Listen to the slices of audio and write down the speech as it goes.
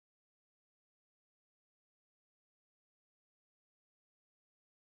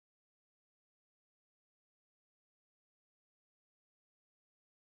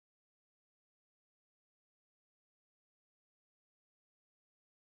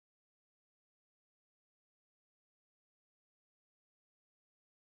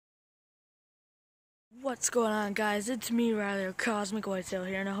What's going on, guys? It's me, Riley, Cosmic Whitetail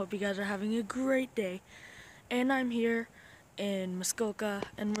here, and I hope you guys are having a great day. And I'm here in Muskoka,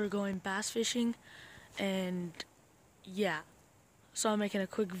 and we're going bass fishing, and yeah, so I'm making a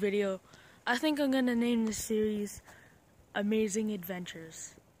quick video. I think I'm gonna name this series Amazing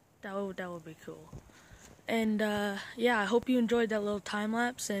Adventures. That would be cool. And yeah, I hope you enjoyed that little time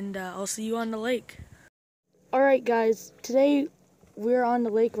lapse, and I'll see you on the lake. Alright guys, today we're on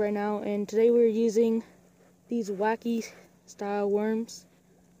the lake right now, and today we're using these wacky style worms.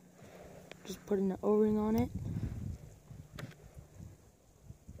 Just putting an O-ring on it.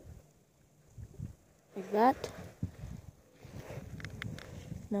 Like that.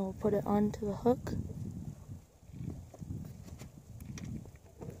 Now we'll put it onto the hook.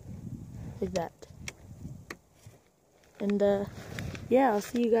 Like that. And yeah, I'll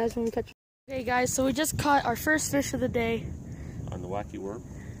see you guys when we catch. Okay guys, so we just caught our first fish of the day. On the wacky worm.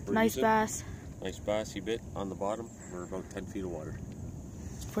 Nice bass. Nice bass he bit on the bottom. We're about 10 feet of water.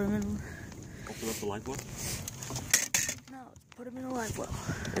 Let's put him in. Open up the live well. No, let's put him in a live well.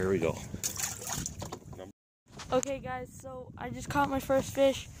 There we go. Okay guys, so I just caught my first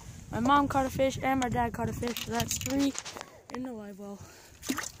fish. My mom caught a fish and my dad caught a fish. So that's 3 in the live well.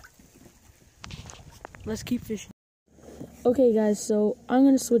 Let's keep fishing. Okay guys, so I'm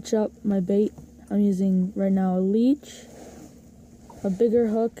going to switch up my bait. I'm using right now a leech, a bigger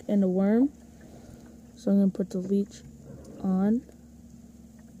hook, and a worm. So I'm going to put the leech on,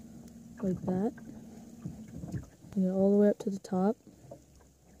 like that. Get all the way up to the top.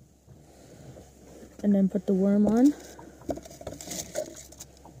 And then put the worm on.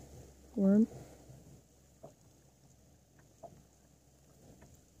 Worm.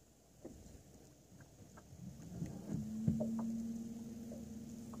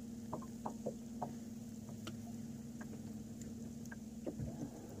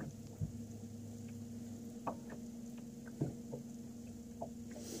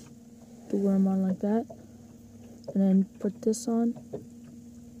 The worm on like that, and then put this on.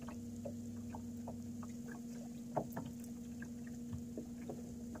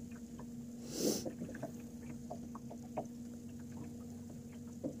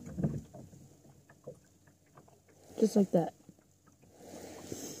 Just like that.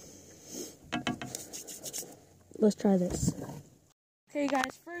 Let's try this. Okay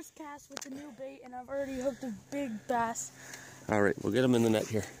guys, first cast with the new bait, and I've already hooked a big bass. Alright, we'll get him in the net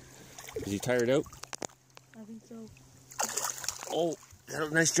here. Is he tired out? I think so. Oh, got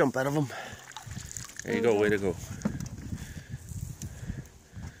a nice jump out of him. There you go, way to go.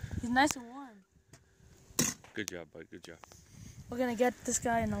 He's nice and warm. Good job, bud, good job. We're gonna get this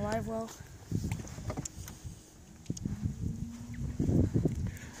guy in the live well.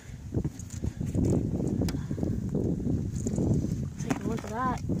 Take a look at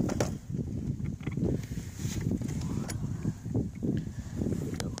that.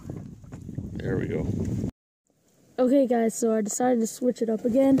 There we go. Okay guys, so I decided to switch it up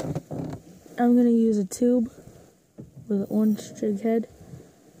again. I'm gonna use a tube with an orange jig head.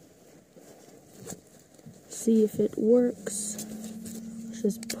 See if it works. Let's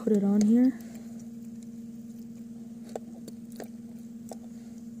just put it on here.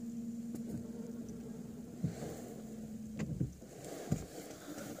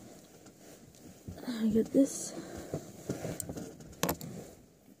 I get this.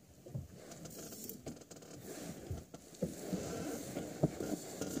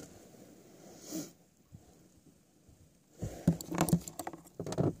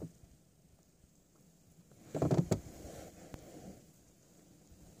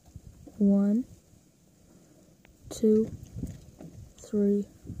 One, 2, 3,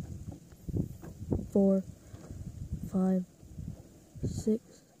 4, 5, 6,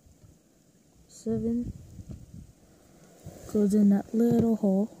 7. Goes in that little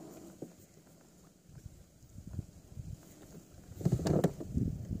hole.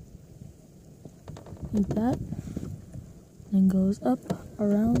 Like that. And goes up,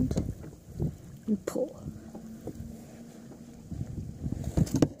 around, and pull.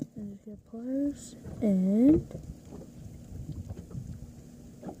 Pliers and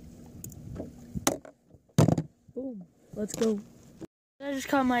boom, let's go. I just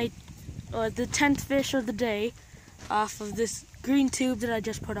caught my the 10th fish of the day off of this green tube that I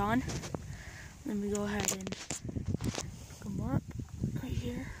just put on. Let me go ahead and come up right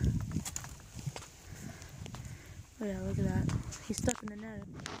here. Oh yeah, look at that. He's stuck in the net.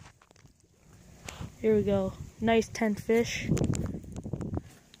 Here we go. Nice 10th fish.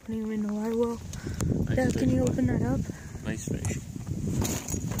 Putting him in the live well. Nice. Dad, can you open that up? Nice fish.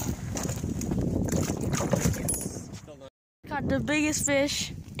 Got the biggest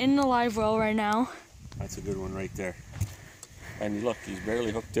fish in the live well right now. That's a good one right there. And look, he's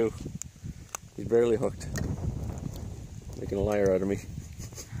barely hooked too. He's barely hooked. Making a liar out of me.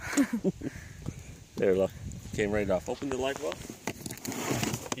 There, look. Came right off. Open the live well.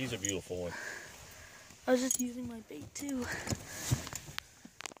 He's a beautiful one. I was just using my bait too.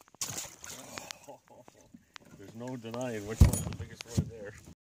 There's no denying which one's the biggest one there.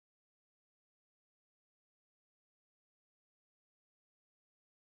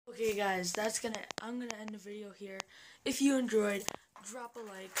 Okay guys, I'm gonna end the video here. If you enjoyed, drop a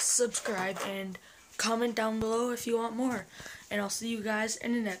like, subscribe, and comment down below if you want more. And I'll see you guys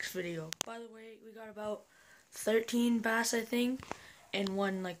in the next video. By the way, we got about 13 bass, I think, and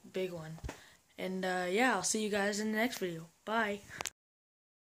one like big one. And yeah, I'll see you guys in the next video. Bye.